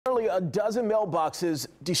Nearly a dozen mailboxes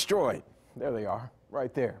destroyed. There they are,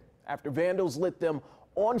 right there, after vandals lit them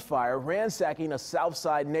on fire, ransacking a South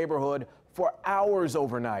Side neighborhood for hours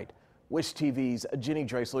overnight. Wish TV's Jenny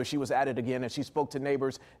Dreasler, she was at it again as she spoke to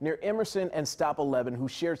neighbors near Emerson and Stop 11 who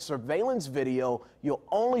shared surveillance video you'll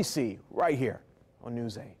only see right here on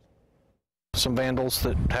News 8. Some vandals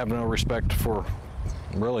that have no respect for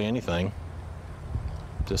really anything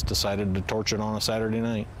just decided to torch it on a Saturday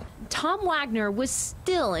night. Tom Wagner was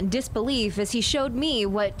still in disbelief as he showed me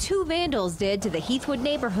what two vandals did to the Heathwood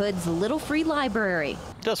neighborhood's Little Free Library.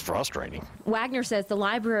 Just frustrating. Wagner says the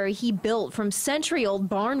library he built from century-old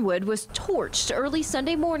barnwood was torched early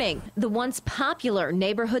Sunday morning. The once popular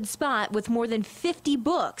neighborhood spot with more than 50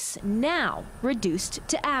 books, now reduced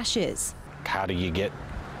to ashes. How do you get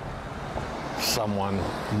someone,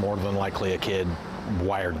 more than likely a kid,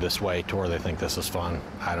 wired this way to where they think this is fun?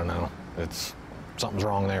 I don't know. Something's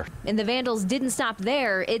wrong there. And the vandals didn't stop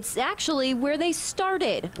there. It's actually where they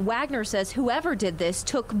started. Wagner says whoever did this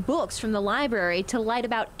took books from the library to light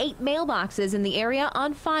about 8 mailboxes in the area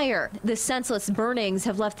on fire. The senseless burnings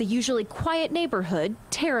have left the usually quiet neighborhood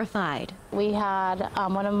terrified. We had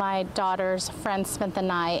one of my daughter's friends spent the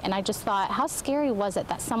night, and I just thought, how scary was it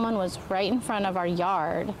that someone was right in front of our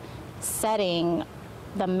yard setting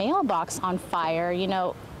the mailbox on fire? You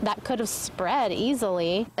know, that could have spread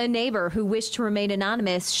easily. A neighbor who wished to remain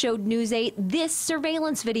anonymous showed News 8 this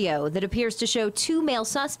surveillance video that appears to show 2 male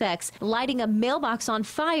suspects lighting a mailbox on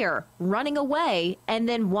fire, running away, and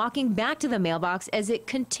then walking back to the mailbox as it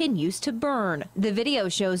continues to burn. The video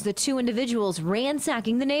shows the 2 individuals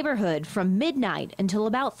ransacking the neighborhood from midnight until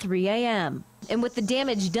about 3 a.m. And with the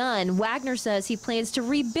damage done, Wagner says he plans to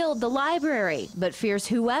rebuild the library, but fears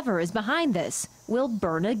whoever is behind this will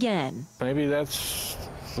burn again. Maybe that's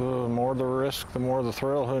the more the risk, the more the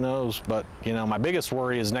thrill, who knows? But, you know, my biggest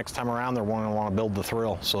worry is next time around they're going to want to build the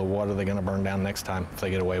thrill. So what are they going to burn down next time if they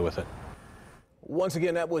get away with it? Once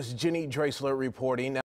again, that was Jenny Dreasler reporting.